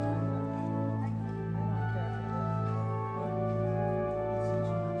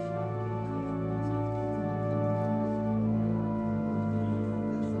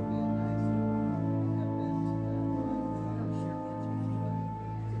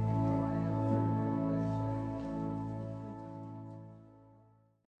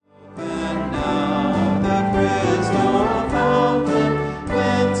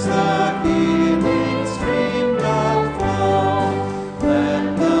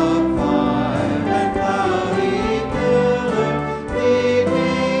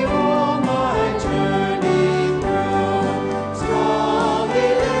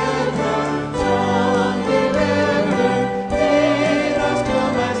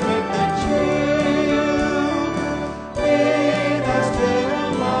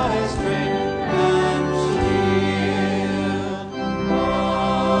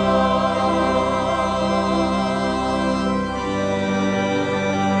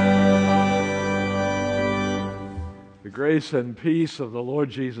grace and peace of the Lord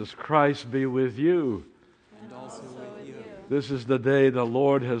Jesus Christ be with you. And also with you. This is the day the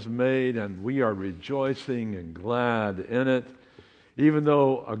Lord has made, and we are rejoicing and glad in it. Even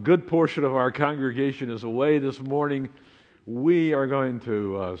though a good portion of our congregation is away this morning, we are going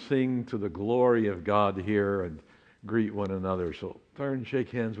to sing to the glory of God here and greet one another. So turn and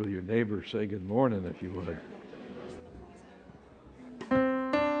shake hands with your neighbor. Say good morning if you would.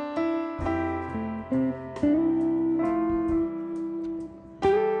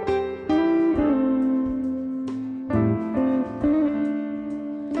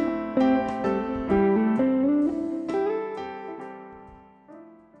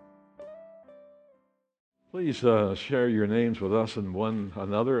 Please share your names with us and one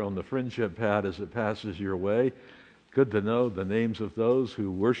another on the friendship pad as it passes your way. Good to know the names of those who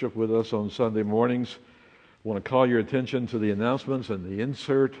worship with us on Sunday mornings. I want to call your attention to the announcements and the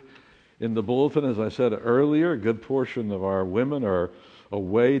insert in the bulletin. As I said earlier, a good portion of our women are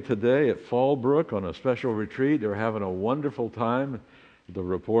away today at Fallbrook on a special retreat. They're having a wonderful time, the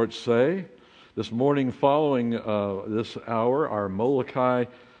reports say. This morning following this hour, our Molokai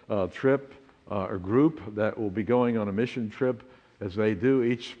trip, a group that will be going on a mission trip as they do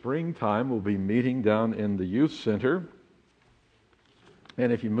each springtime. We'll be meeting down in the youth center.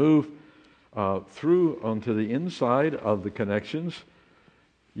 And if you move through onto the inside of the connections,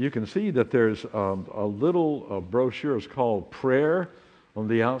 you can see that there's a little brochure. It's called Prayer on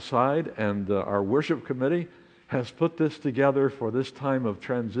the outside, and our worship committee has put this together for this time of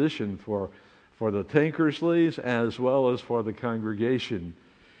transition for the Tankersleys as well as for the congregation.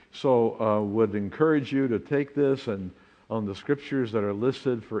 So would encourage you to take this and on the scriptures that are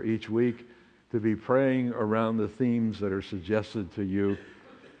listed for each week to be praying around the themes that are suggested to you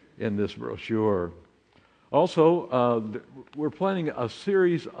in this brochure. Also, we're planning a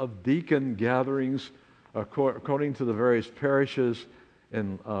series of deacon gatherings according to the various parishes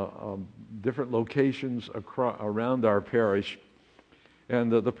and different locations around our parish. And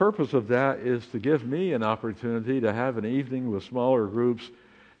the purpose of that is to give me an opportunity to have an evening with smaller groups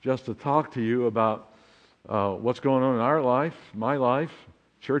just to talk to you about what's going on in our life, my life,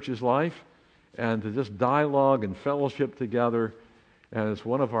 church's life, and to just dialogue and fellowship together. And it's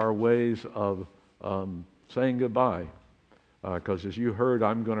one of our ways of saying goodbye. Because as you heard,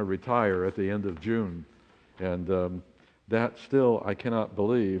 I'm going to retire at the end of June. And that still I cannot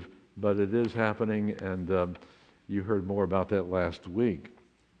believe, but it is happening, and you heard more about that last week.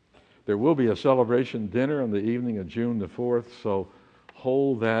 There will be a celebration dinner on the evening of June the 4th, so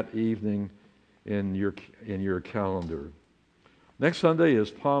hold that evening in your calendar. Next Sunday is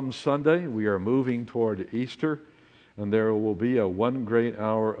Palm Sunday. We are moving toward Easter, and there will be a one great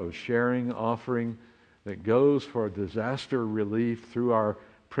hour of sharing offering that goes for disaster relief through our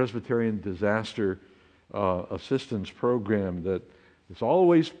Presbyterian Disaster Assistance Program that is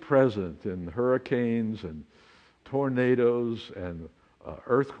always present in hurricanes and tornadoes and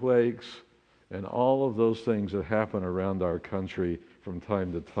earthquakes and all of those things that happen around our country from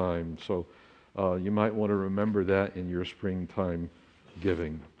time to time. So you might want to remember that in your springtime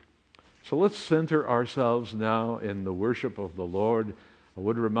giving. So let's center ourselves now in the worship of the Lord. I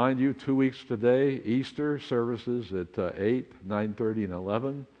would remind you, 2 weeks today, Easter services at 8, 9:30, and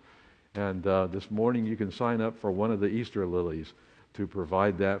 11. And this morning you can sign up for one of the Easter lilies to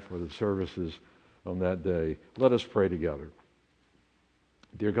provide that for the services on that day. Let us pray together.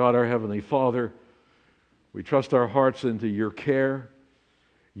 Dear God, our Heavenly Father, we trust our hearts into your care.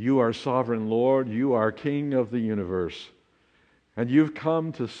 You are sovereign Lord. You are King of the universe. And you've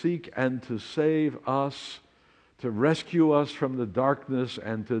come to seek and to save us, to rescue us from the darkness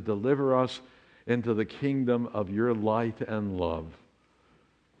and to deliver us into the kingdom of your light and love.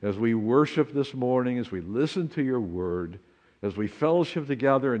 As we worship this morning, as we listen to your word, as we fellowship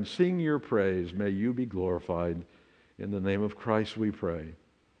together and sing your praise, may you be glorified. In the name of Christ we pray.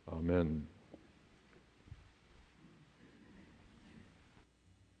 Amen.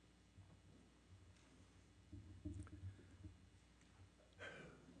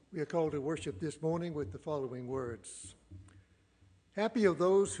 We are called to worship this morning with the following words. Happy are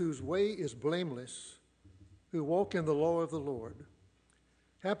those whose way is blameless, who walk in the law of the Lord.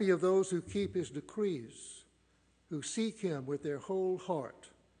 Happy are those who keep his decrees, who seek him with their whole heart,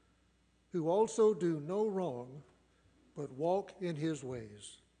 who also do no wrong, but walk in his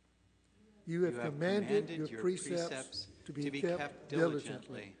ways. You have commanded your precepts to be kept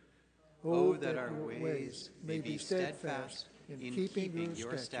diligently. Oh, that our ways may be steadfast in keeping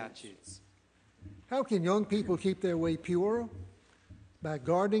your statutes. How can young people keep their way pure? By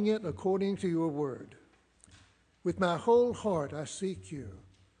guarding it according to your word. With my whole heart I seek you.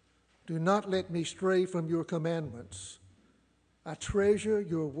 Do not let me stray from your commandments. I treasure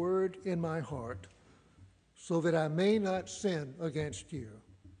your word in my heart, so that I may not sin against you.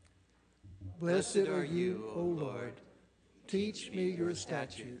 Blessed are you, O Lord. Teach me your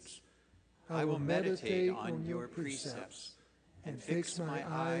statutes. I will meditate on your precepts and fix my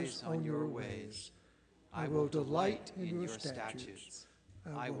eyes on your ways. I will delight in your statutes.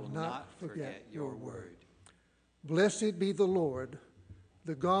 I will not forget your word. Blessed be the Lord,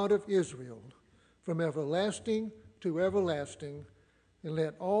 the God of Israel, from everlasting to everlasting. And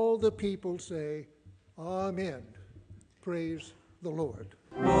let all the people say, Amen. Praise the Lord.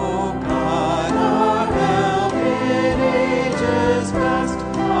 O God, our help in ages past,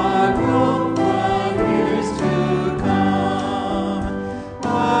 our hope from years to come,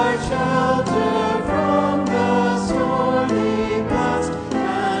 our shelter from the stormy blast,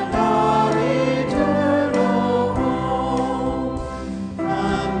 and our eternal home.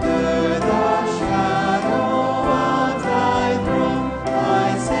 Under the shadow of thy throne, thy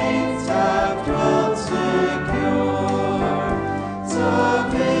saints have dwelt secure.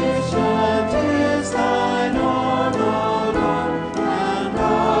 Sufficient is thine arm, O Lord, and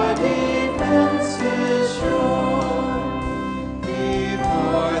our defense is sure.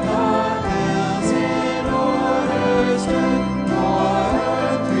 Before the hills in order stood, for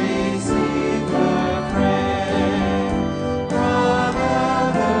earth received her prey. From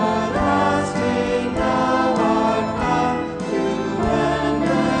everlasting thou art God, to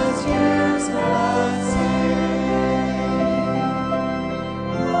endless years the same.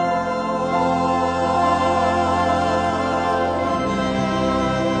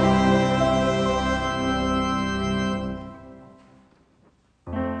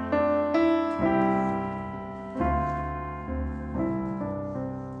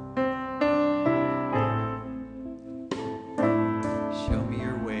 Show me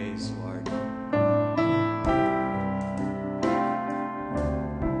your ways, Lord.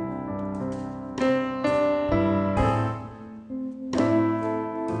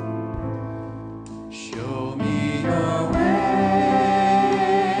 Show me your ways,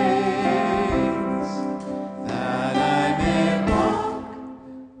 that I may walk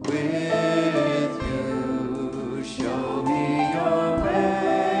with you. Show me your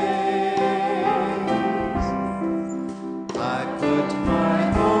ways. I put my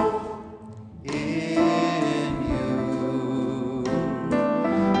hope in you.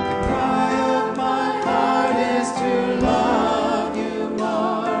 The cry of my heart is to love you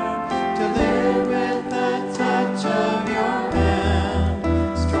more, to live with the touch of your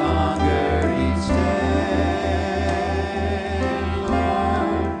hand, stronger each day.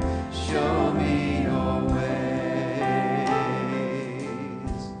 Lord, show me your ways.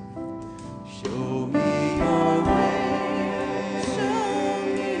 Show me your ways,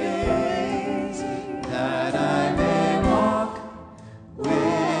 that I may walk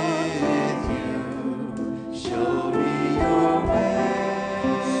with you. Show me your ways.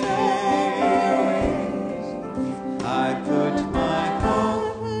 I put my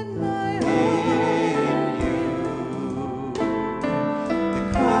hope in you. The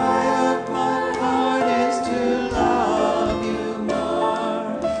cry of my heart is to love you more,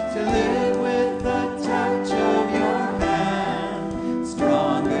 to live with the touch of your hand,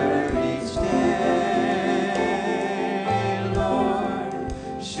 stronger each day. Lord,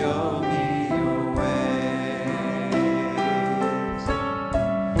 show me your ways.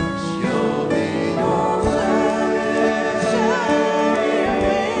 Show me your ways,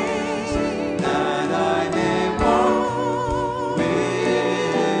 that I may walk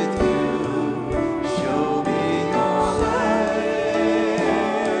with you. Show me your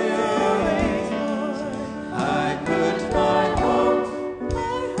ways. I put my hope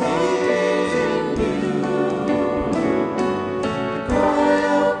in you. The cry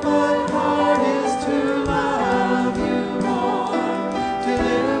of my heart is to love you more, to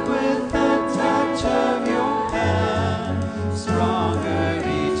live with the touch of your hand, stronger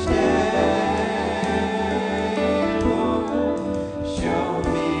each day. Lord, show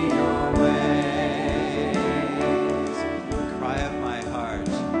me your ways. The cry of my heart.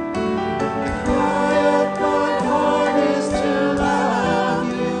 The cry of my heart is to love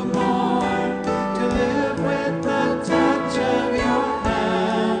you more, to live with the touch of your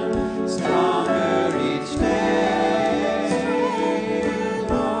hand, stronger each day.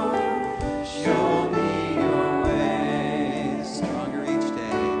 Lord, show me your ways, stronger each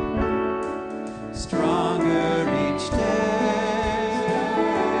day, stronger each day.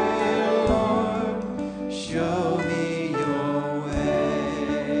 Lord, show me your ways.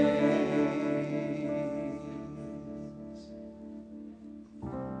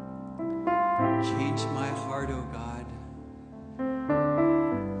 Change my heart, O God.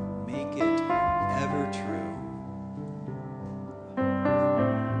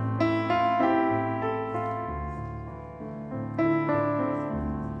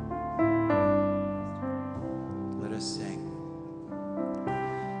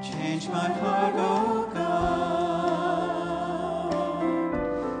 my heart, O God.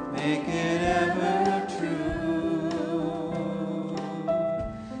 Make it ever true.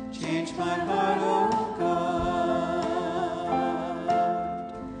 Change my heart, O God.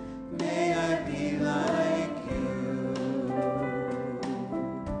 May I be like you.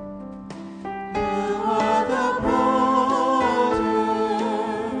 You are the potter,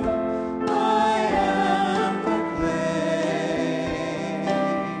 I am the clay.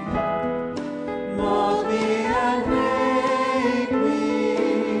 Mold me and make me,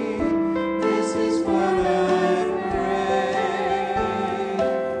 this is what I pray.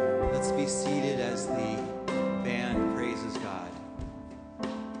 Let's be seated as the band praises God.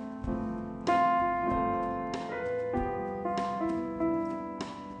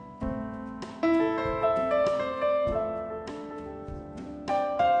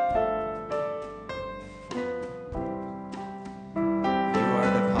 You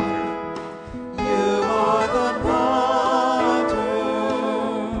are the potter. You are the potter.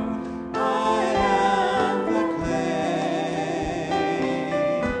 I am the clay.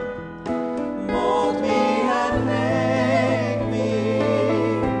 Mold me and make me.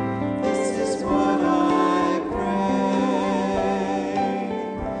 This is what I pray.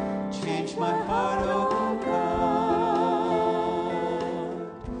 Change my heart, O God.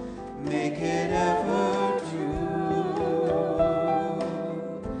 Make it ever true.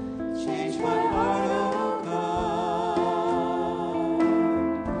 Change my heart, O God.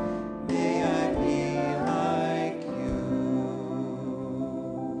 May I be like you.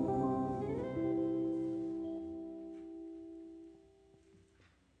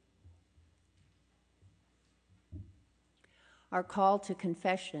 Our call to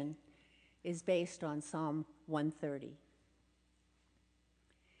confession is based on Psalm 130.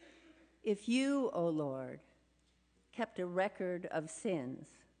 If you, O Lord, kept a record of sins,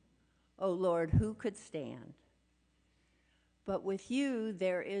 O Lord, who could stand? But with you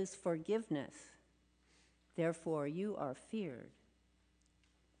there is forgiveness, therefore you are feared.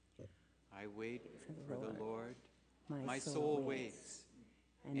 I wait for the Lord. My soul waits,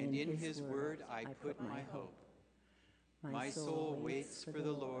 and in his word I put my hope. My soul waits for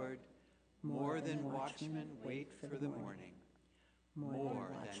the Lord, more than watchmen wait for the morning. More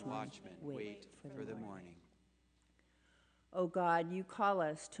than watchmen wait for the morning. O God, you call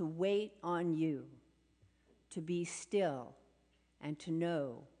us to wait on you, to be still, and to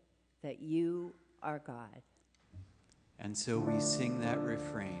know that you are God. And so we sing that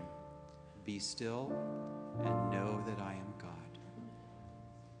refrain, be still and know that I am God.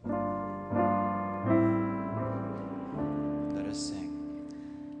 Let us sing.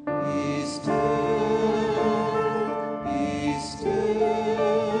 Be still,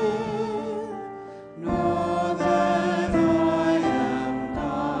 know that I am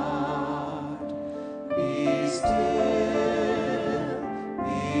God. Be still,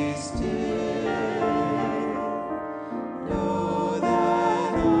 know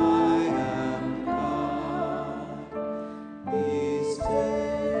that I am God.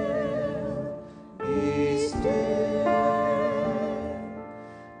 Be still,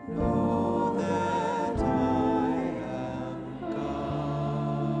 know that I am God.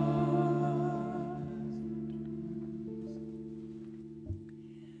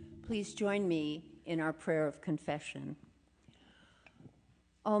 Please join me in our prayer of confession.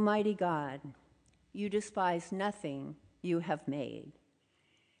 Almighty God, you despise nothing you have made,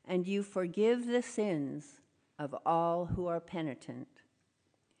 and you forgive the sins of all who are penitent.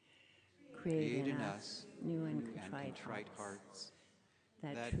 Create in us new and contrite hearts,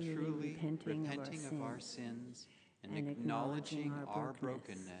 that truly repenting of our sins and acknowledging our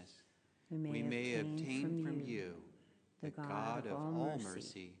brokenness, we may obtain from you, the God of all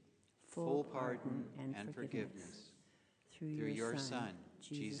mercy, full pardon and forgiveness, through your Son,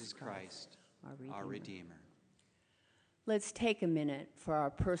 Jesus Christ, our Redeemer. Let's take a minute for our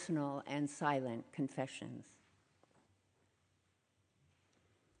personal and silent confessions.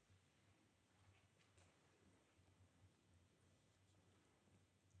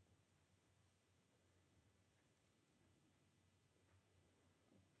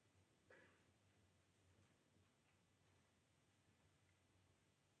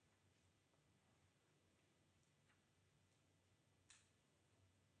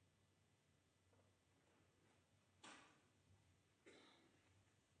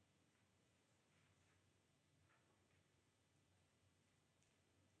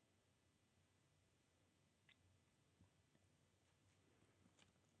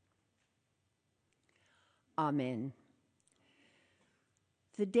 Amen.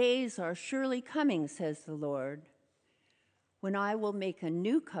 The days are surely coming, says the Lord, when I will make a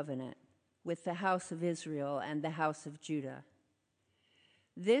new covenant with the house of Israel and the house of Judah.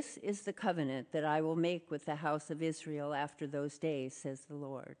 This is the covenant that I will make with the house of Israel after those days, says the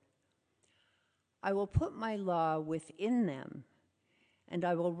Lord. I will put my law within them, and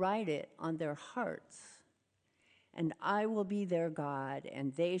I will write it on their hearts. And I will be their God,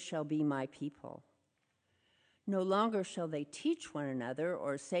 and they shall be my people. No longer shall they teach one another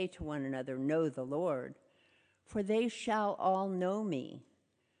or say to one another, know the Lord, for they shall all know me,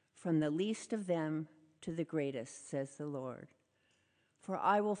 from the least of them to the greatest, says the Lord. For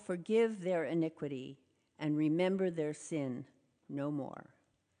I will forgive their iniquity and remember their sin no more.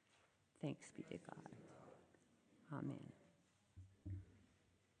 Thanks be to God. Amen.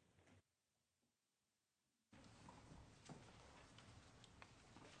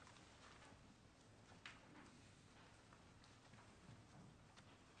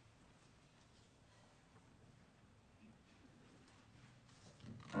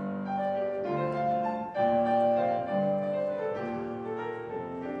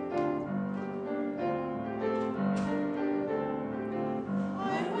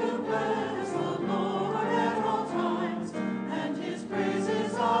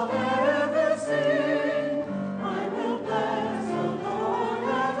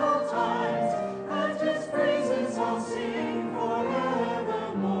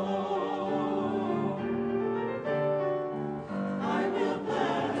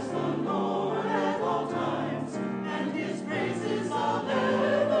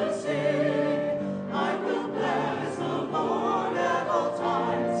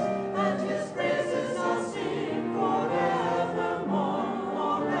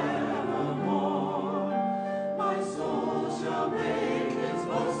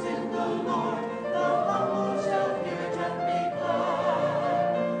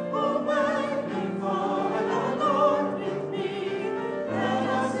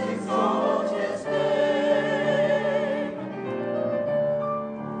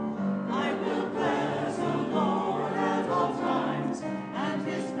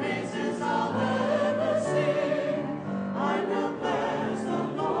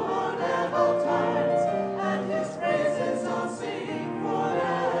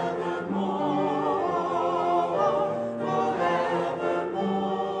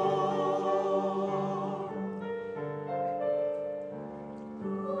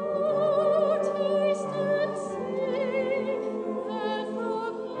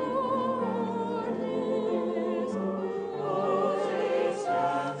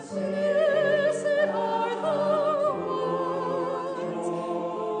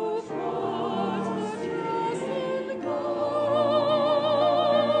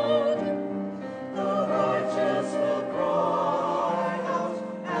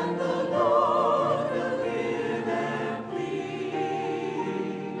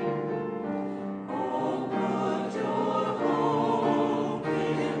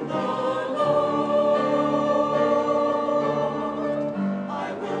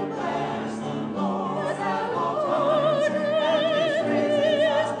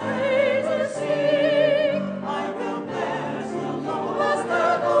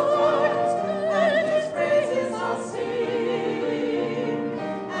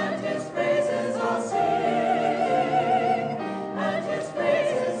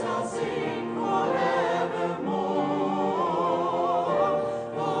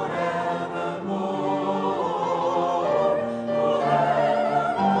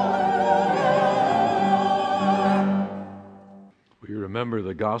 Remember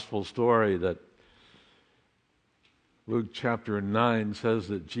the gospel story that Luke chapter 9 says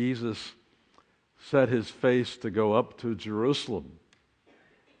that Jesus set his face to go up to Jerusalem.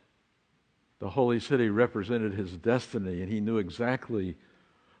 The holy city represented his destiny, and he knew exactly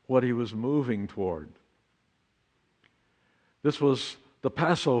what he was moving toward. This was the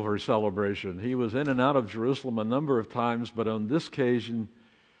Passover celebration. He was in and out of Jerusalem a number of times, but on this occasion,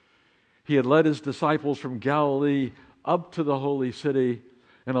 he had led his disciples from Galilee up to the holy city,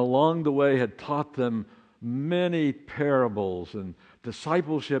 and along the way had taught them many parables and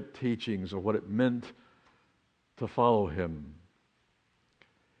discipleship teachings of what it meant to follow him.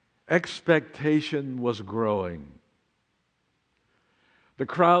 Expectation was growing. The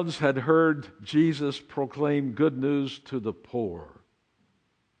crowds had heard Jesus proclaim good news to the poor.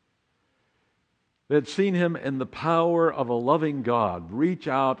 They had seen him in the power of a loving God reach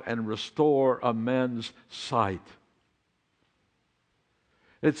out and restore a man's sight.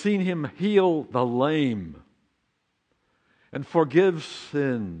 They had seen him heal the lame and forgive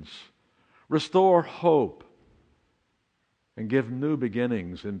sins, restore hope, and give new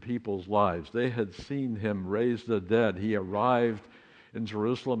beginnings in people's lives. They had seen him raise the dead. He arrived in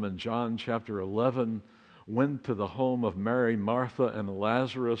Jerusalem in John chapter 11, went to the home of Mary, Martha, and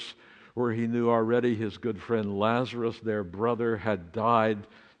Lazarus, where he knew already his good friend Lazarus, their brother, had died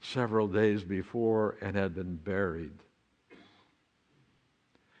several days before and had been buried.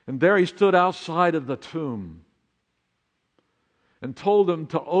 And there he stood outside of the tomb and told him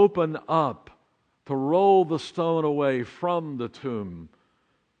to open up, to roll the stone away from the tomb.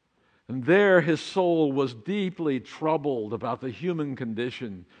 And there his soul was deeply troubled about the human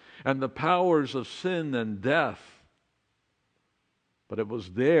condition and the powers of sin and death. But it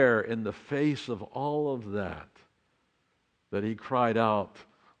was there in the face of all of that that he cried out,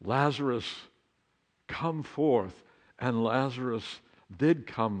 "Lazarus, come forth." And Lazarus did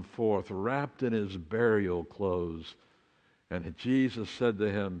come forth, wrapped in his burial clothes. And Jesus said to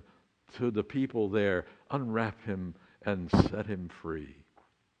him, to the people there, "Unwrap him and set him free."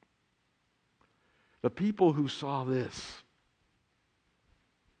 The people who saw this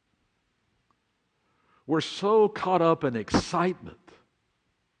were so caught up in excitement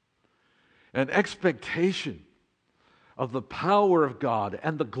and expectation of the power of God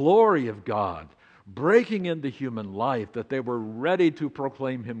and the glory of God breaking into human life that they were ready to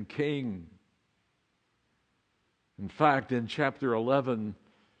proclaim him king. In fact, in chapter 11,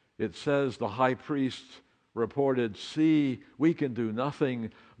 it says the high priest reported, "See, we can do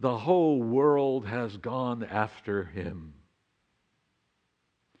nothing. The whole world has gone after him."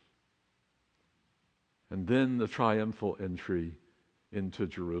 And then the triumphal entry into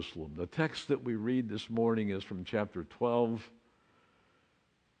Jerusalem. The text that we read this morning is from chapter 12,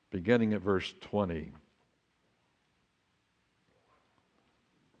 beginning at verse 20.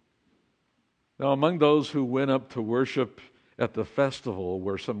 Now, among those who went up to worship at the festival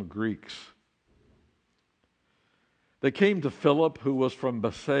were some Greeks. They came to Philip, who was from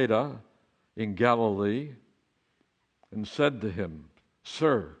Bethsaida in Galilee, and said to him,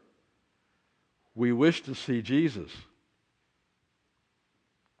 "Sir, we wish to see Jesus."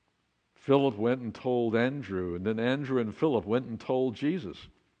 Philip went and told Andrew, and then Andrew and Philip went and told Jesus.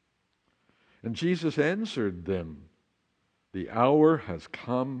 And Jesus answered them, "The hour has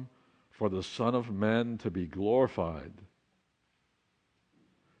come for the Son of Man to be glorified.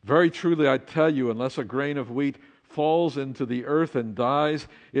 Very truly I tell you, unless a grain of wheat falls into the earth and dies,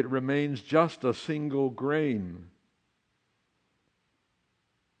 it remains just a single grain.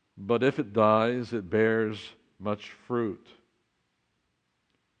 But if it dies, it bears much fruit.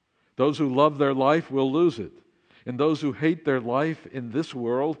 Those who love their life will lose it, and those who hate their life in this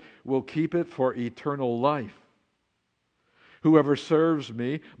world will keep it for eternal life. Whoever serves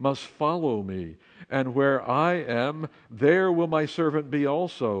me must follow me, and where I am, there will my servant be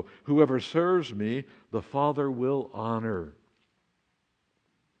also. Whoever serves me, the Father will honor.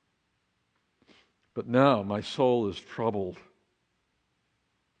 But now my soul is troubled.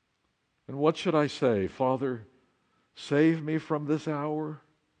 And what should I say? Father, save me from this hour?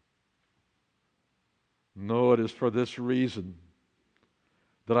 No, it is for this reason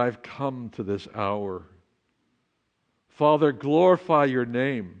that I've come to this hour. Father, glorify your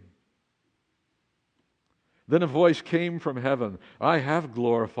name." Then a voice came from heaven, "I have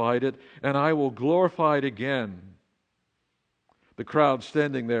glorified it, and I will glorify it again." The crowd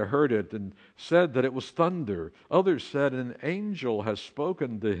standing there heard it and said that it was thunder. Others said, "An angel has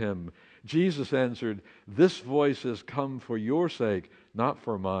spoken to him." Jesus answered, "This voice has come for your sake, not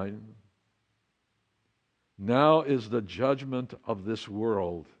for mine. Now is the judgment of this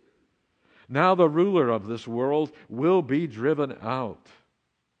world. Now the ruler of this world will be driven out.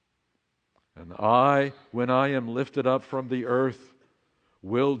 And I, when I am lifted up from the earth,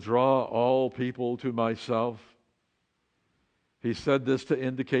 will draw all people to myself." He said this to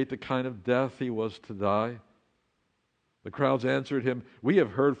indicate the kind of death he was to die. The crowds answered him, "We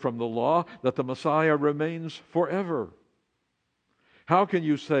have heard from the law that the Messiah remains forever. How can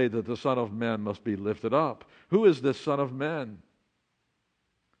you say that the Son of Man must be lifted up? Who is this Son of Man?"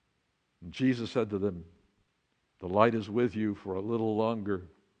 And Jesus said to them, "The light is with you for a little longer.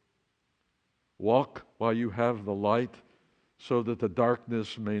 Walk while you have the light, so that the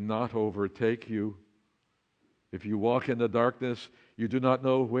darkness may not overtake you. If you walk in the darkness, you do not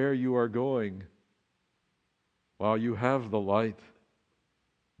know where you are going. While you have the light,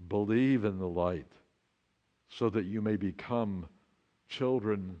 believe in the light, so that you may become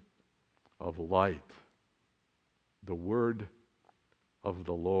children of light." The word of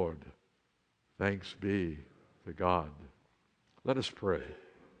the Lord. Thanks be to God. Let us pray.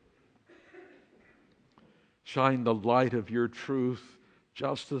 Shine the light of your truth,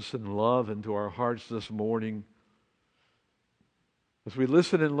 justice, and love into our hearts this morning as we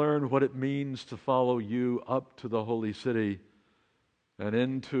listen and learn what it means to follow you up to the holy city and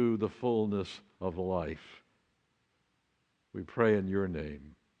into the fullness of life. We pray in your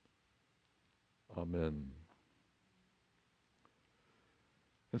name. Amen.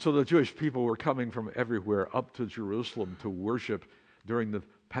 And so the Jewish people were coming from everywhere up to Jerusalem to worship during the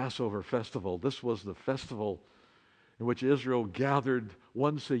Passover festival. This was the festival in which Israel gathered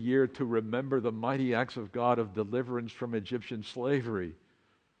once a year to remember the mighty acts of God of deliverance from Egyptian slavery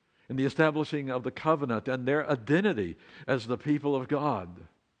and the establishing of the covenant and their identity as the people of God.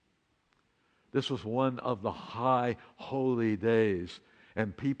 This was one of the high holy days,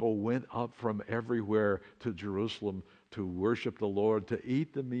 and people went up from everywhere to Jerusalem to worship the Lord, to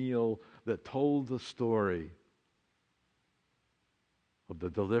eat the meal that told the story of the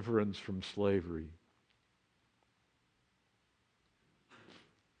deliverance from slavery.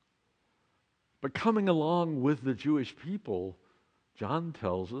 But coming along with the Jewish people, John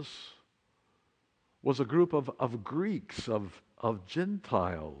tells us, was a group of Greeks, of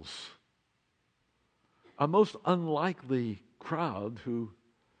Gentiles, a most unlikely crowd who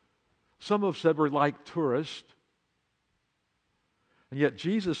some have said were like tourists. And yet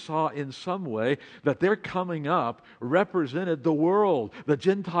Jesus saw in some way that their coming up represented the world, the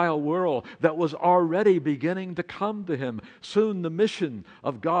Gentile world that was already beginning to come to him. Soon the mission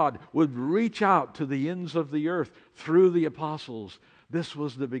of God would reach out to the ends of the earth through the apostles. This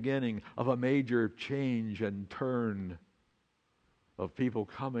was the beginning of a major change and turn of people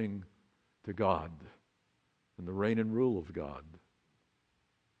coming to God and the reign and rule of God.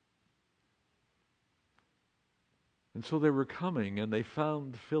 And so they were coming, and they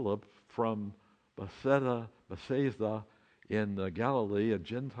found Philip from Bethsaida in Galilee, a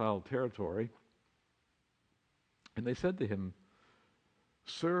Gentile territory. And they said to him,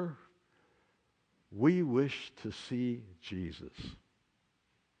 "Sir, we wish to see Jesus."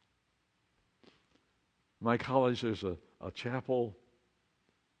 In my college, there's a chapel.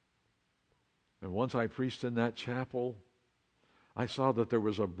 And once I preached in that chapel, I saw that there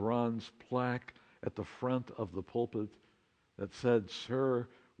was a bronze plaque at the front of the pulpit that said, "Sir,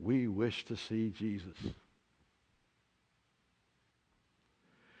 we wish to see Jesus."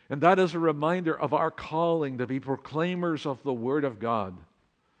 And that is a reminder of our calling to be proclaimers of the Word of God.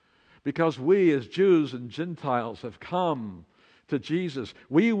 Because we as Jews and Gentiles have come to Jesus.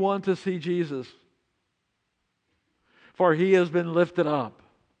 We want to see Jesus. For He has been lifted up.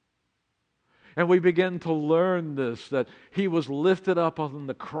 And we begin to learn this, that He was lifted up on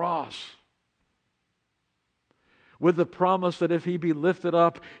the cross, with the promise that if He be lifted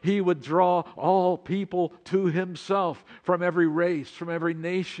up, He would draw all people to Himself from every race, from every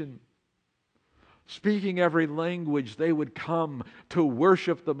nation. Speaking every language, they would come to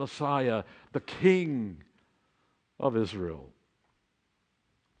worship the Messiah, the King of Israel.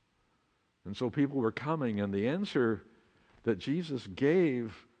 And so people were coming, and the answer that Jesus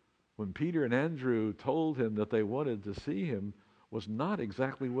gave when Peter and Andrew told Him that they wanted to see Him was not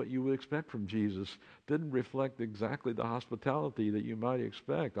exactly what you would expect from Jesus. Didn't reflect exactly the hospitality that you might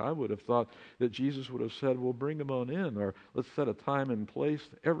expect. I would have thought that Jesus would have said, "Well, bring them on in," or "Let's set a time and place.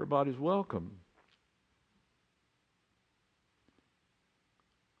 Everybody's welcome."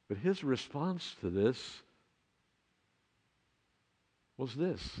 But His response to this was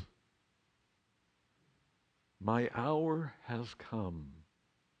this: "My hour has come.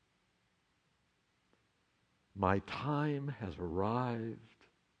 My time has arrived."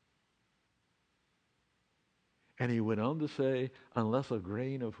 And He went on to say, "Unless a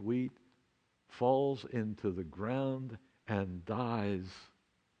grain of wheat falls into the ground and dies,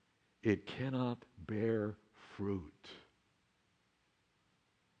 it cannot bear fruit.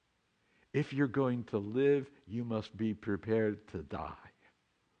 If you're going to live, you must be prepared to die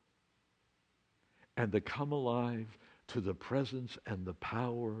and to come alive to the presence and the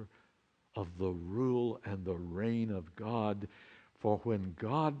power of the rule and the reign of God. For when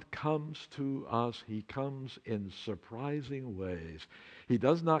God comes to us, He comes in surprising ways. He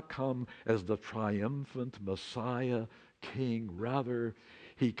does not come as the triumphant Messiah King. Rather,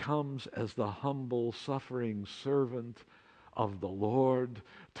 He comes as the humble, suffering servant of the Lord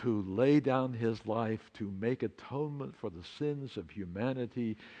to lay down His life, to make atonement for the sins of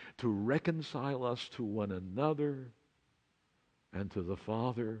humanity, to reconcile us to one another and to the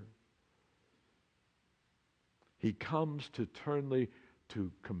Father. He comes to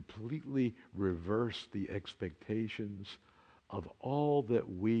completely reverse the expectations of all that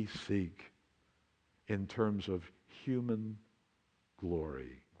we seek in terms of human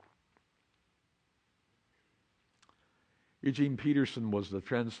glory. Eugene Peterson was the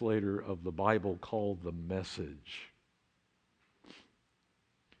translator of the Bible called The Message.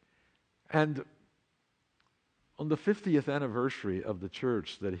 And On the 50th anniversary of the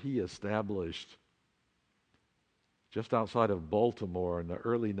church that he established just outside of Baltimore in the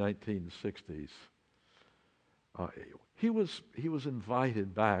early 1960s, he was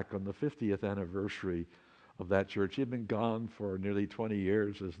invited back on the 50th anniversary of that church. He had been gone for nearly 20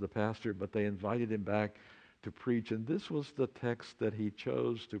 years as the pastor, but they invited him back to preach, and this was the text that he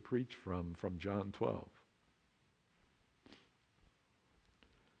chose to preach from John 12.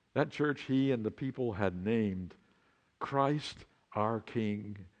 That church he and the people had named Christ our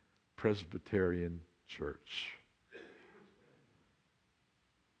King Presbyterian Church.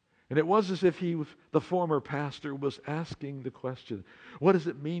 And it was as if the former pastor, was asking the question, what does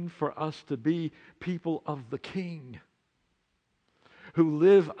it mean for us to be people of the King, who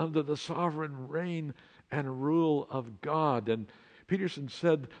live under the sovereign reign and rule of God? And Peterson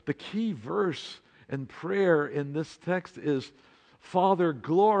said the key verse and prayer in this text is, Father,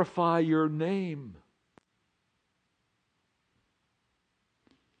 glorify your name.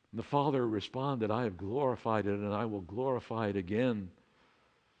 And the Father responded, I have glorified it, and I will glorify it again.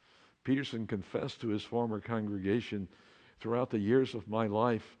 Peterson confessed to his former congregation, throughout the years of my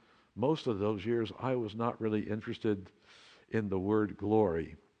life, most of those years, I was not really interested in the word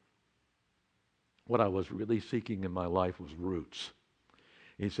glory. What I was really seeking in my life was roots.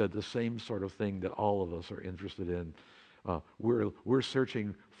 He said the same sort of thing that all of us are interested in. We're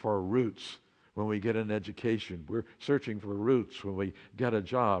searching for roots when we get an education. We're searching for roots when we get a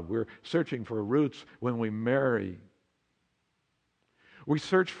job. We're searching for roots when we marry. We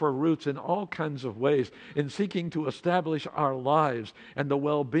search for roots in all kinds of ways in seeking to establish our lives and the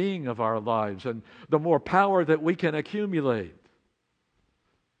well-being of our lives and the more power that we can accumulate.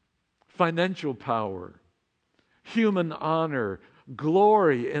 Financial power, human honor,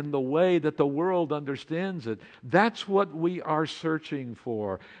 glory in the way that the world understands it. That's what we are searching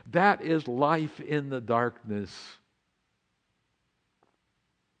for. That is life in the darkness.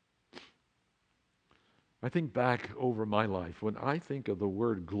 I think back over my life. When I think of the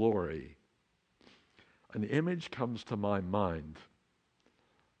word glory, an image comes to my mind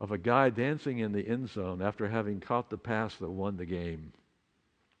of a guy dancing in the end zone after having caught the pass that won the game.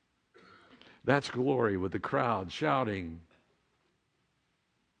 That's glory, with the crowd shouting.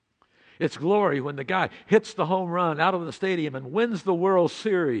 It's glory when the guy hits the home run out of the stadium and wins the World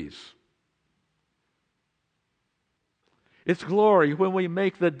Series. It's glory when we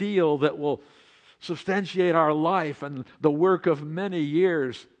make the deal that will substantiate our life and the work of many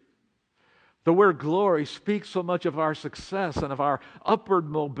years. The word glory speaks so much of our success and of our upward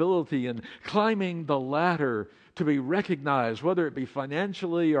mobility and climbing the ladder to be recognized, whether it be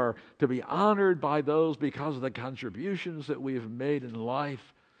financially or to be honored by those because of the contributions that we have made in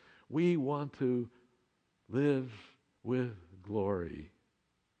life. We want to live with glory.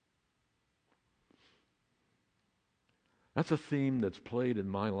 That's a theme that's played in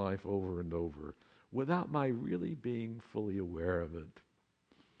my life over and over, without my really being fully aware of it.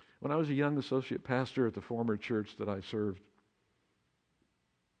 When I was a young associate pastor at the former church that I served,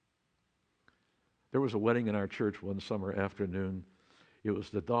 there was a wedding in our church one summer afternoon. It was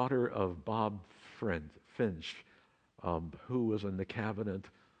the daughter of Bob Finch, who was in the cabinet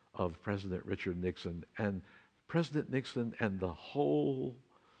of President Richard Nixon. And President Nixon and the whole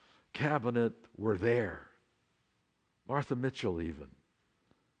cabinet were there. Martha Mitchell even.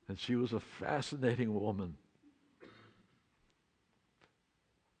 And she was a fascinating woman.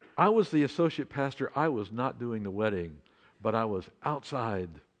 I was the associate pastor. I was not doing the wedding, but I was outside.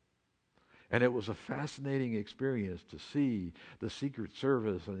 And it was a fascinating experience to see the Secret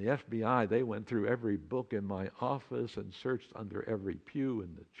Service and the FBI. They went through every book in my office and searched under every pew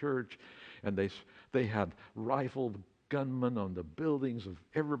in the church. And they had rifled gunmen on the buildings of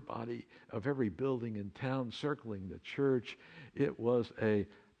every building in town circling the church. It was a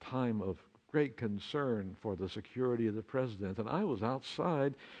time of great concern for the security of the president. And I was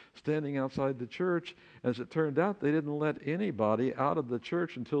outside, standing outside the church. As it turned out, they didn't let anybody out of the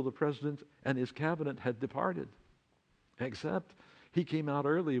church until the president and his cabinet had departed. Except he came out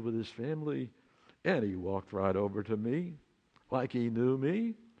early with his family, and he walked right over to me like he knew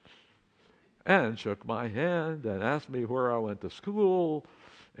me and shook my hand and asked me where I went to school.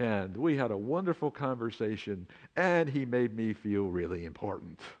 And we had a wonderful conversation, and he made me feel really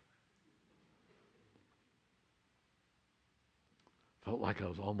important. Felt like I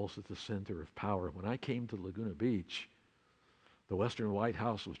was almost at the center of power. When I came to Laguna Beach, the Western White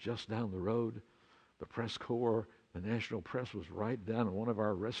House was just down the road. The press corps, the national press, was right down in one of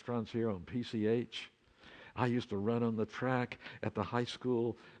our restaurants here on PCH. I used to run on the track at the high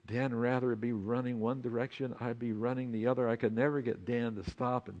school. Dan Rather would be running one direction. I'd be running the other. I could never get Dan to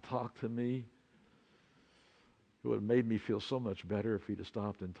stop and talk to me. It would have made me feel so much better if he'd have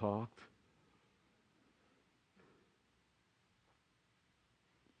stopped and talked.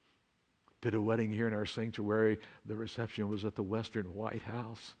 Did a wedding here in our sanctuary. The reception was at the Western White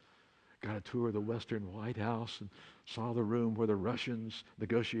House. Got a tour of the Western White House and saw the room where the Russians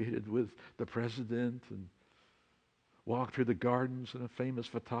negotiated with the president, and walked through the gardens, and a famous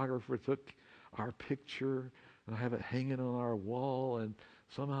photographer took our picture, and I have it hanging on our wall, and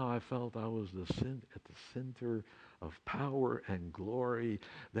somehow I felt I was at the center of power and glory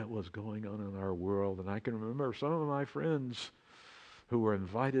that was going on in our world. And I can remember some of my friends who were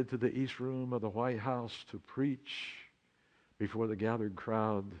invited to the East Room of the White House to preach before the gathered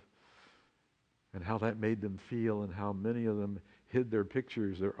crowd, and how that made them feel, and how many of them hid their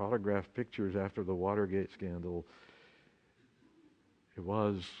pictures, their autographed pictures, after the Watergate scandal. It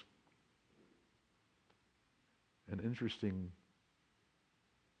was an interesting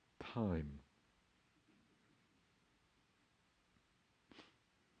time.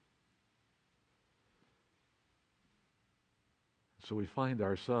 So we find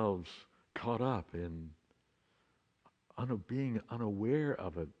ourselves caught up in being unaware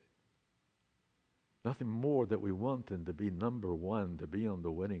of it. Nothing more that we want than to be number one, to be on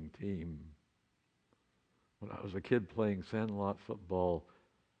the winning team. When I was a kid playing sandlot football,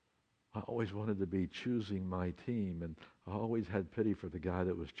 I always wanted to be choosing my team, and I always had pity for the guy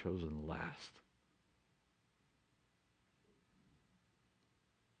that was chosen last.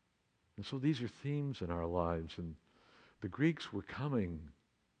 And so these are themes in our lives, and the Greeks were coming,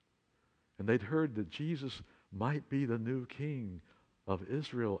 and they'd heard that Jesus might be the new king of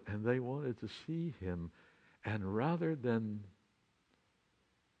Israel, and they wanted to see him. And rather than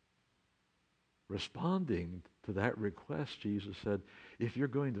responding to that request, Jesus said, if you're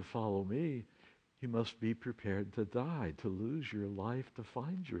going to follow me, you must be prepared to die, to lose your life, to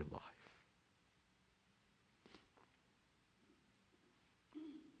find your life.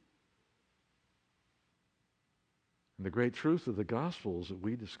 And the great truth of the Gospels that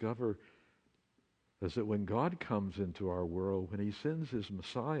we discover is that when God comes into our world, when he sends his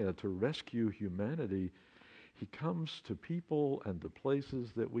Messiah to rescue humanity, he comes to people and to places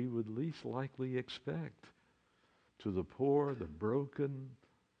that we would least likely expect. To the poor, the broken,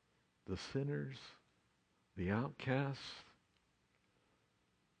 the sinners, the outcasts.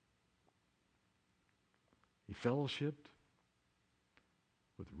 He fellowshipped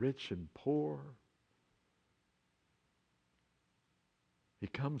with rich and poor. He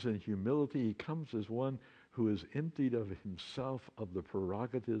comes in humility. He comes as one who is emptied of himself, of the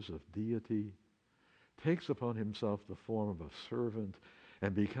prerogatives of deity, takes upon himself the form of a servant,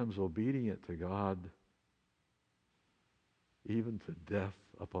 and becomes obedient to God, even to death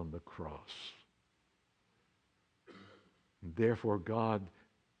upon the cross. And therefore, God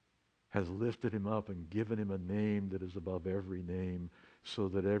has lifted him up and given him a name that is above every name, so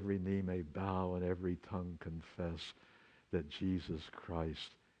that every knee may bow and every tongue confess that Jesus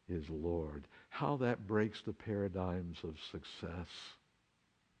Christ is Lord. How that breaks the paradigms of success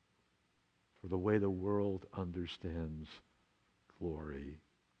for the way the world understands glory.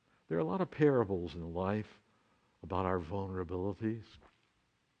 There are a lot of parables in life about our vulnerabilities.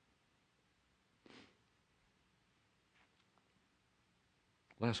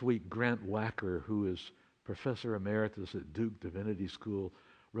 Last week, Grant Wacker, who is professor emeritus at Duke Divinity School,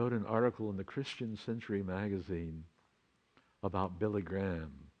 wrote an article in the Christian Century magazine about Billy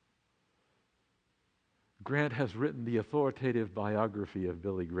Graham. Grant has written the authoritative biography of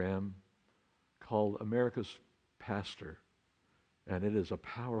Billy Graham called America's Pastor, and it is a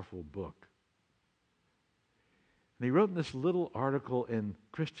powerful book. And he wrote in this little article in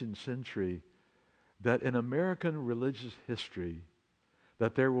Christian Century that in American religious history,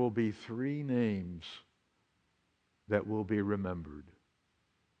 that there will be 3 names that will be remembered.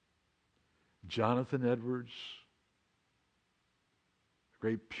 Jonathan Edwards,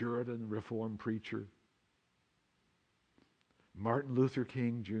 great Puritan Reformed preacher. Martin Luther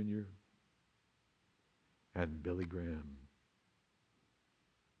King Jr. and Billy Graham.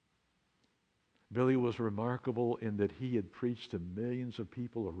 Billy was remarkable in that he had preached to millions of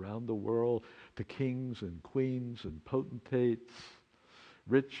people around the world, to kings and queens and potentates,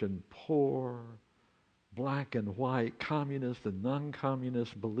 rich and poor, black and white, communist and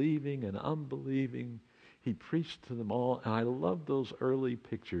non-communist, believing and unbelieving. He preached to them all, and I love those early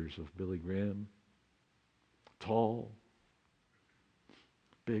pictures of Billy Graham. Tall,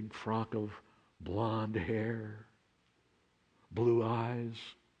 big frock of blonde hair, blue eyes,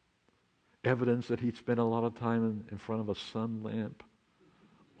 evidence that he'd spent a lot of time in front of a sun lamp.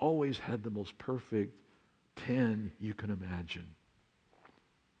 Always had the most perfect tan you can imagine.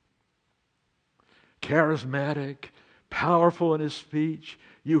 charismatic, powerful in his speech.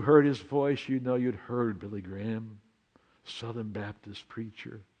 You heard his voice, you know you'd heard Billy Graham, Southern Baptist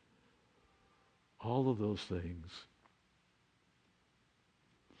preacher. All of those things.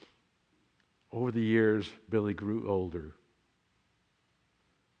 Over the years, Billy grew older.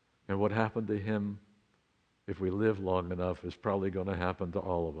 And what happened to him, if we live long enough, is probably going to happen to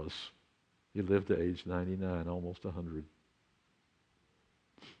all of us. He lived to age 99, almost 100.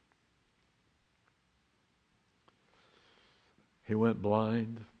 He went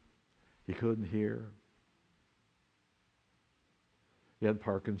blind. He couldn't hear. He had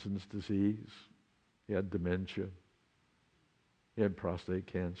Parkinson's disease. He had dementia. He had prostate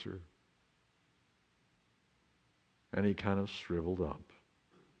cancer. And he kind of shriveled up.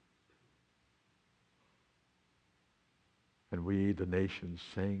 And we, the nation,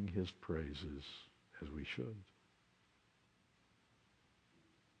 sang his praises as we should.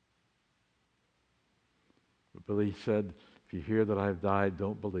 But Billy said, if you hear that I've died,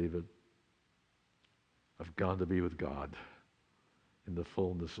 don't believe it. I've gone to be with God in the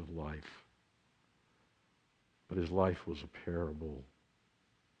fullness of life. But his life was a parable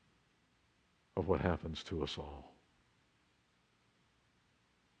of what happens to us all.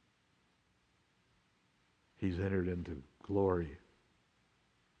 He's entered into glory.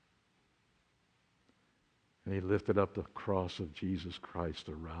 And he lifted up the cross of Jesus Christ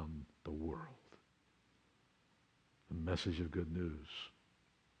around the world. A message of good news.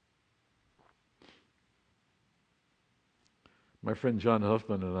 My friend John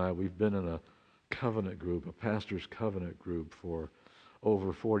Huffman and I, we've been in a covenant group, a pastor's covenant group for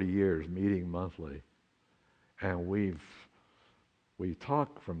over 40 years, meeting monthly. And we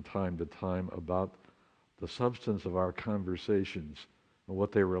talk from time to time about the substance of our conversations and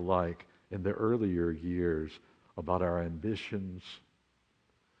what they were like in the earlier years, about our ambitions,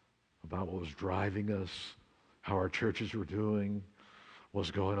 about what was driving us, how our churches were doing,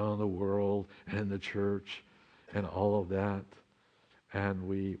 what's going on in the world and in the church, and all of that. And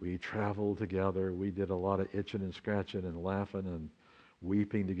we traveled together. We did a lot of itching and scratching and laughing and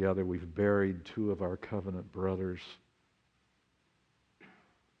weeping together. We've buried 2 of our covenant brothers.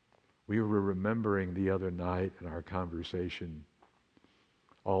 We were remembering the other night in our conversation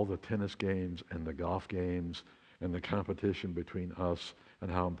all the tennis games and the golf games and the competition between us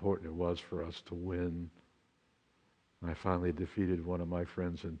and how important it was for us to win. And I finally defeated one of my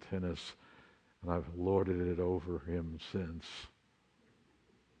friends in tennis, and I've lorded it over him since.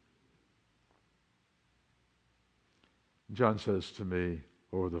 John says to me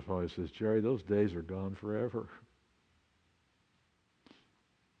over the phone, he says, Jerry, those days are gone forever.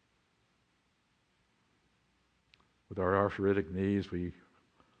 With our arthritic knees, we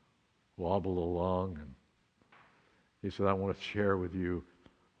wobble along, and he said, I want to share with you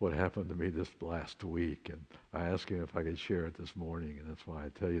what happened to me this last week. And I asked him if I could share it this morning, and that's why I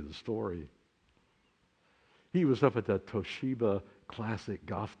tell you the story. He was up at that Toshiba Classic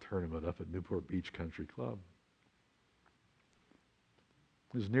golf tournament up at Newport Beach Country Club.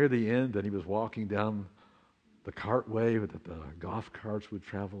 It was near the end, and he was walking down the cartway that the golf carts would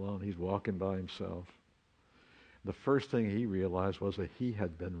travel on. He's walking by himself. The first thing he realized was that he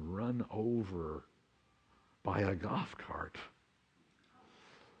had been run over by a golf cart.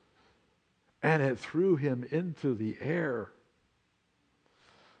 And it threw him into the air.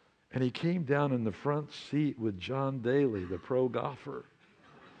 And he came down in the front seat with John Daly, the pro golfer,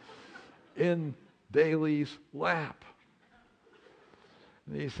 in Daly's lap.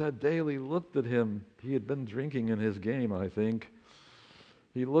 And he said Daly looked at him. He had been drinking in his game, I think.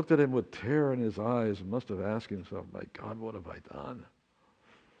 He looked at him with terror in his eyes and must have asked himself, my God, what have I done?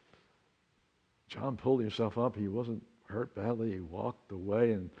 John pulled himself up. He wasn't hurt badly. He walked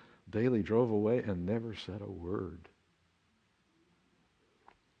away, and Daly drove away and never said a word.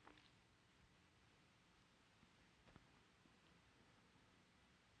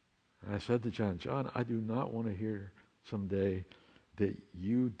 And I said to John, John, I do not want to hear someday that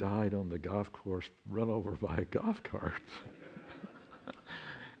you died on the golf course run over by a golf cart.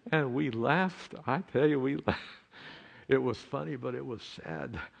 And we laughed. I tell you, we laughed. It was funny, but it was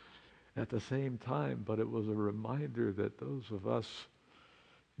sad at the same time. But it was a reminder that those of us,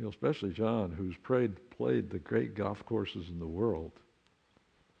 especially John, who's played the great golf courses in the world,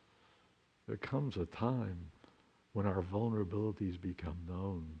 there comes a time when our vulnerabilities become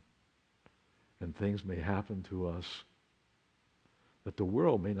known and things may happen to us that the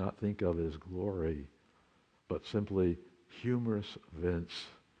world may not think of as glory, but simply humorous events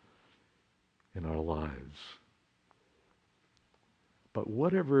in our lives. But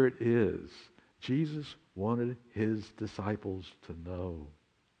whatever it is, Jesus wanted his disciples to know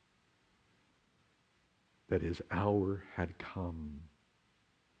that his hour had come.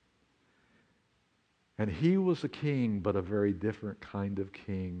 And he was a king, but a very different kind of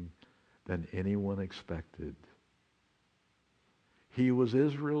king than anyone expected. He was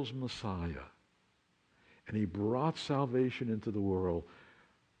Israel's Messiah, and he brought salvation into the world.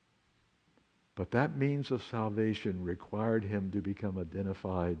 But that means of salvation required him to become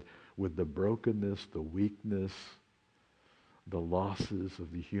identified with the brokenness, the weakness, the losses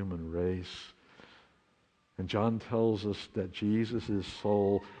of the human race. And John tells us that Jesus'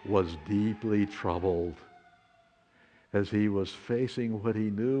 soul was deeply troubled as he was facing what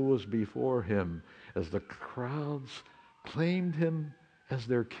he knew was before him, as the crowds claimed him as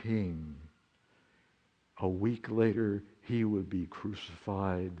their king. A week later, he would be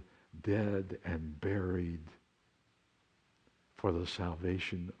crucified, dead, and buried for the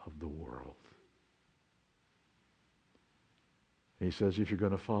salvation of the world. And he says, if you're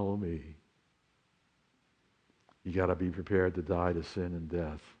going to follow me, you got to be prepared to die to sin and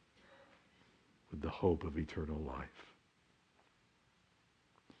death with the hope of eternal life.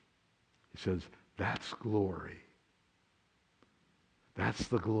 He says, that's glory. That's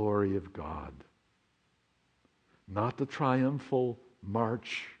the glory of God. Not the triumphal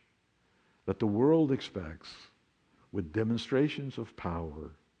march that the world expects with demonstrations of power,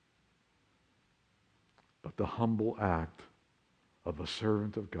 but the humble act of a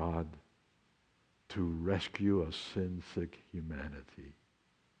servant of God to rescue a sin-sick humanity.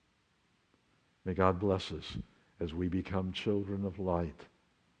 May God bless us as we become children of light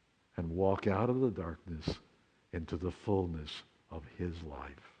and walk out of the darkness into the fullness of his life.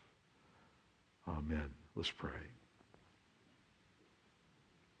 Amen. Let's pray.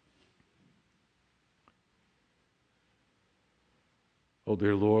 Oh,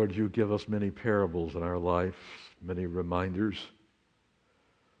 dear Lord, you give us many parables in our life, many reminders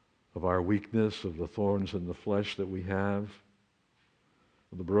of our weakness, of the thorns in the flesh that we have,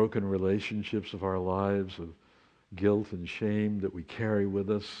 of the broken relationships of our lives, of guilt and shame that we carry with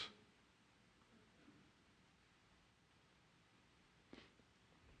us.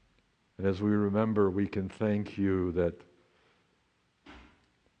 And as we remember, we can thank you that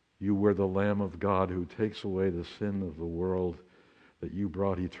you were the Lamb of God who takes away the sin of the world, that you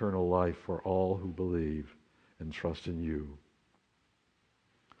brought eternal life for all who believe and trust in you.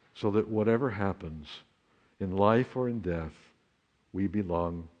 So that whatever happens in life or in death, we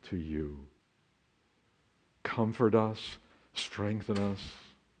belong to you. Comfort us, strengthen us,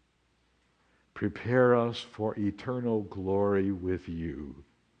 prepare us for eternal glory with you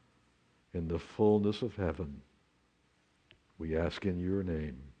in the fullness of heaven. We ask in your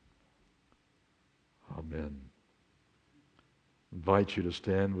name. Amen. I invite you to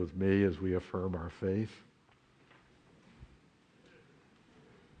stand with me as we affirm our faith.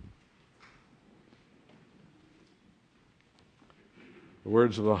 The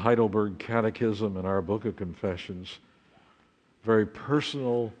words of the Heidelberg Catechism in our Book of Confessions, very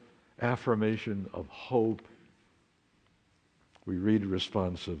personal affirmation of hope. We read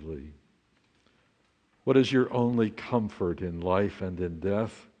responsively. What is your only comfort in life and in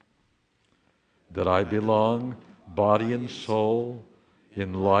death? That I belong, body and soul,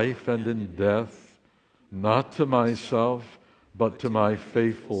 in life and in death, not to myself, but to my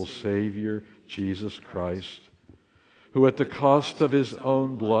faithful Savior, Jesus Christ, who at the cost of his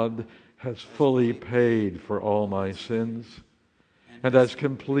own blood has fully paid for all my sins and has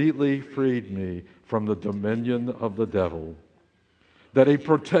completely freed me from the dominion of the devil, that he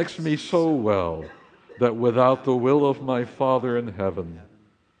protects me so well that without the will of my Father in heaven,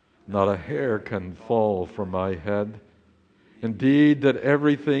 not a hair can fall from my head. Indeed, that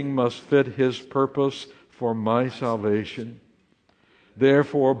everything must fit his purpose for my salvation.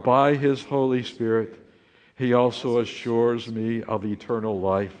 Therefore, by his Holy Spirit, he also assures me of eternal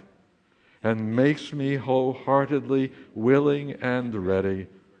life and makes me wholeheartedly willing and ready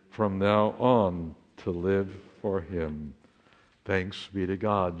from now on to live for him. Thanks be to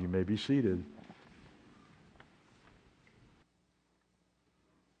God. You may be seated.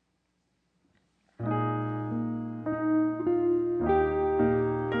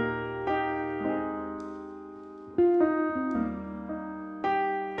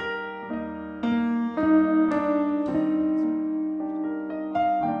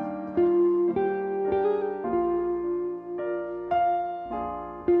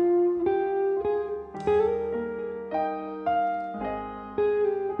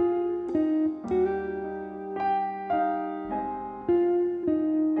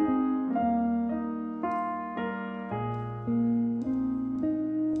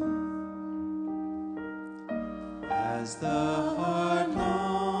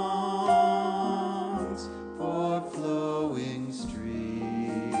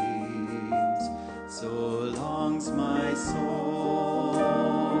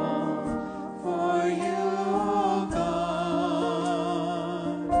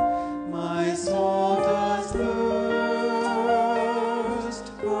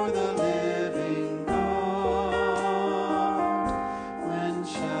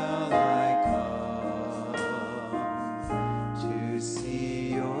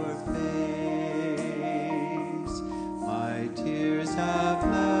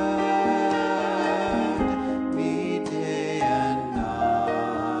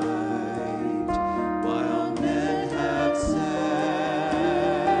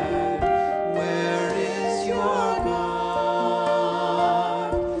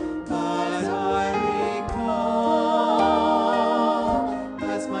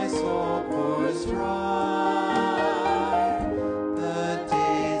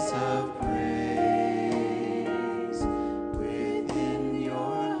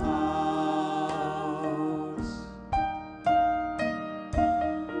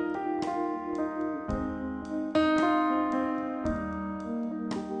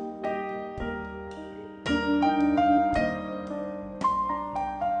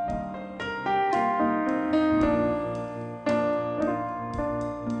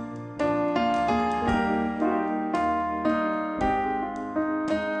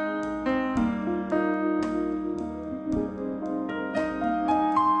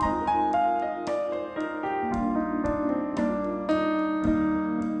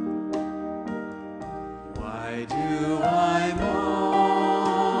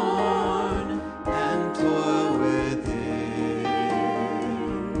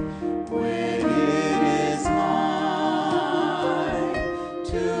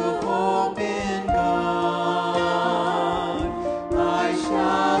 I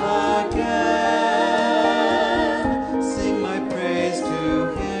shall again sing my praise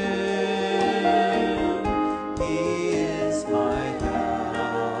to him. He is my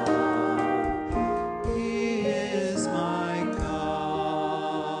help. He is my God.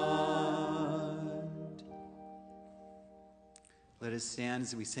 Let us stand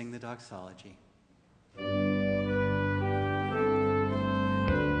as we sing the doxology.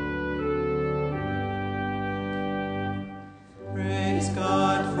 Praise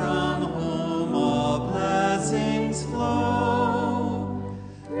God from whom all blessings flow.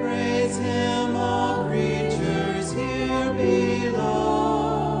 Praise him, all creatures here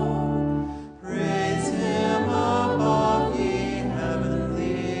below. Praise him above, ye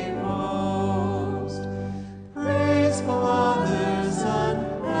heavenly host. Praise Father, Son,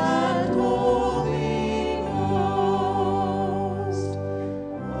 and Holy Ghost.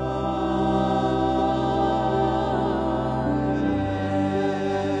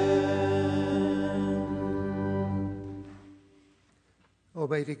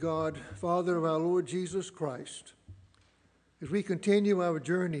 Almighty God, Father of our Lord Jesus Christ, as we continue our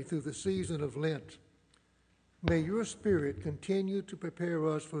journey through the season of Lent, may your Spirit continue to prepare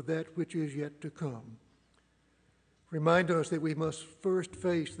us for that which is yet to come. Remind us that we must first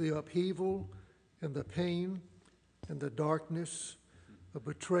face the upheaval and the pain and the darkness of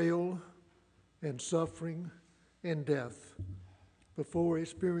betrayal and suffering and death before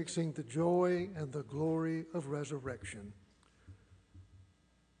experiencing the joy and the glory of resurrection.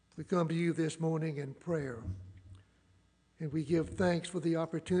 We come to you this morning in prayer, and we give thanks for the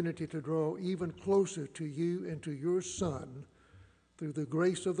opportunity to draw even closer to you and to your Son through the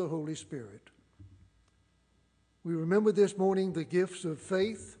grace of the Holy Spirit. We remember this morning the gifts of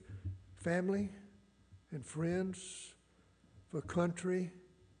faith, family, and friends, for country,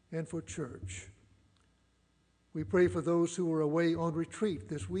 and for church. We pray for those who are away on retreat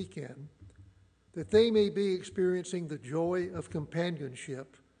this weekend, that they may be experiencing the joy of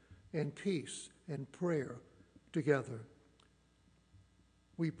companionship and peace and prayer together.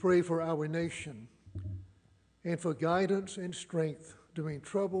 We pray for our nation and for guidance and strength during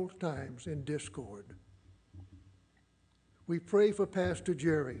troubled times and discord. We pray for Pastor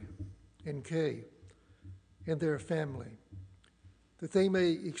Jerry and Kay and their family, that they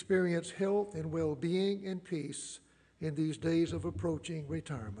may experience health and well-being and peace in these days of approaching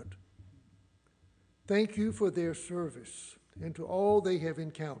retirement. Thank you for their service and to all they have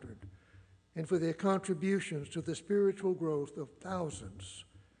encountered, and for their contributions to the spiritual growth of thousands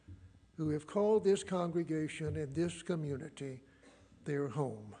who have called this congregation and this community their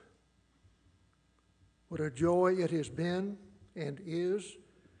home. What a joy it has been and is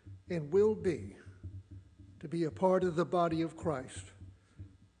and will be to be a part of the body of Christ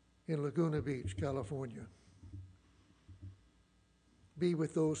in Laguna Beach, California. Be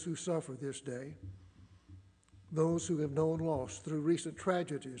with those who suffer this day, those who have known loss through recent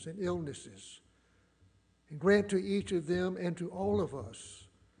tragedies and illnesses, and grant to each of them and to all of us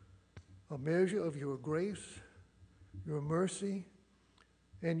a measure of your grace, your mercy,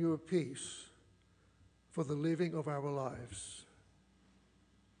 and your peace for the living of our lives,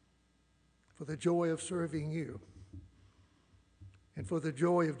 for the joy of serving you, and for the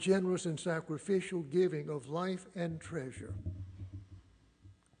joy of generous and sacrificial giving of life and treasure.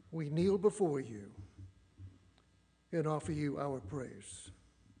 We kneel before you and offer you our praise.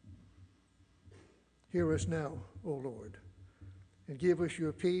 Hear us now, O Lord, and give us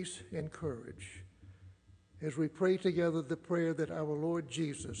your peace and courage as we pray together the prayer that our Lord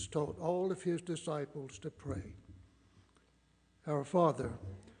Jesus taught all of his disciples to pray. Our Father,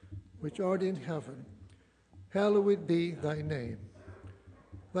 which art in heaven, hallowed be thy name.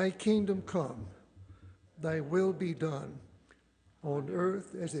 Thy kingdom come, thy will be done, on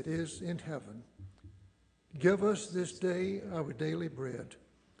earth as it is in heaven. Give us this day our daily bread,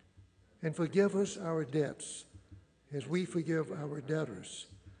 and forgive us our debts as we forgive our debtors.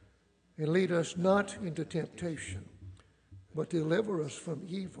 And lead us not into temptation, but deliver us from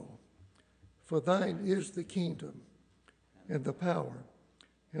evil. For thine is the kingdom, and the power,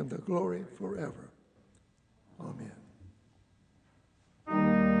 and the glory forever. Amen.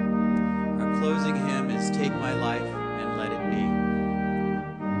 Our closing hymn is Take My Life and Let It Be.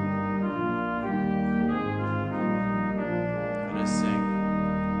 Let us sing.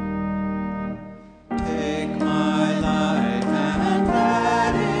 Take my life and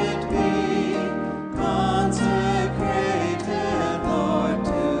let it be consecrated, Lord,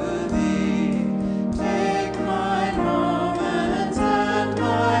 to thee. Take my moments and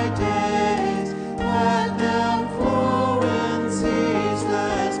my days, let them flow in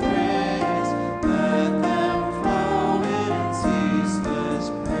ceaseless praise, let them flow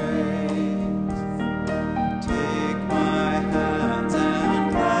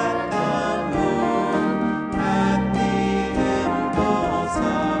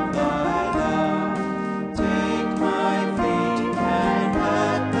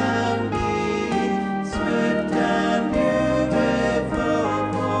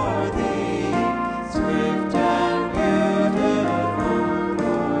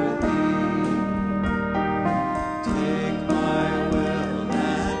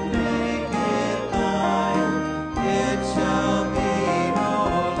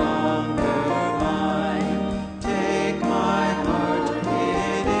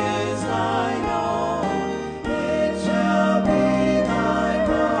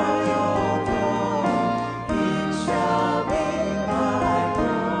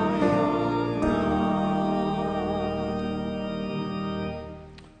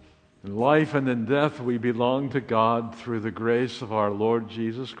life and in death we belong to God through the grace of our Lord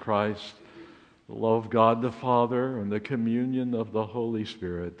Jesus Christ, the love of God the Father, and the communion of the Holy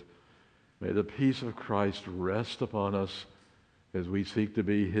Spirit. May the peace of Christ rest upon us as we seek to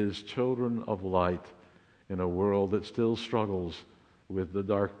be His children of light in a world that still struggles with the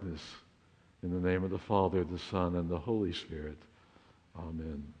darkness. In the name of the Father, the Son, and the Holy Spirit.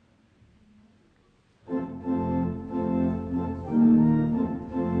 Amen.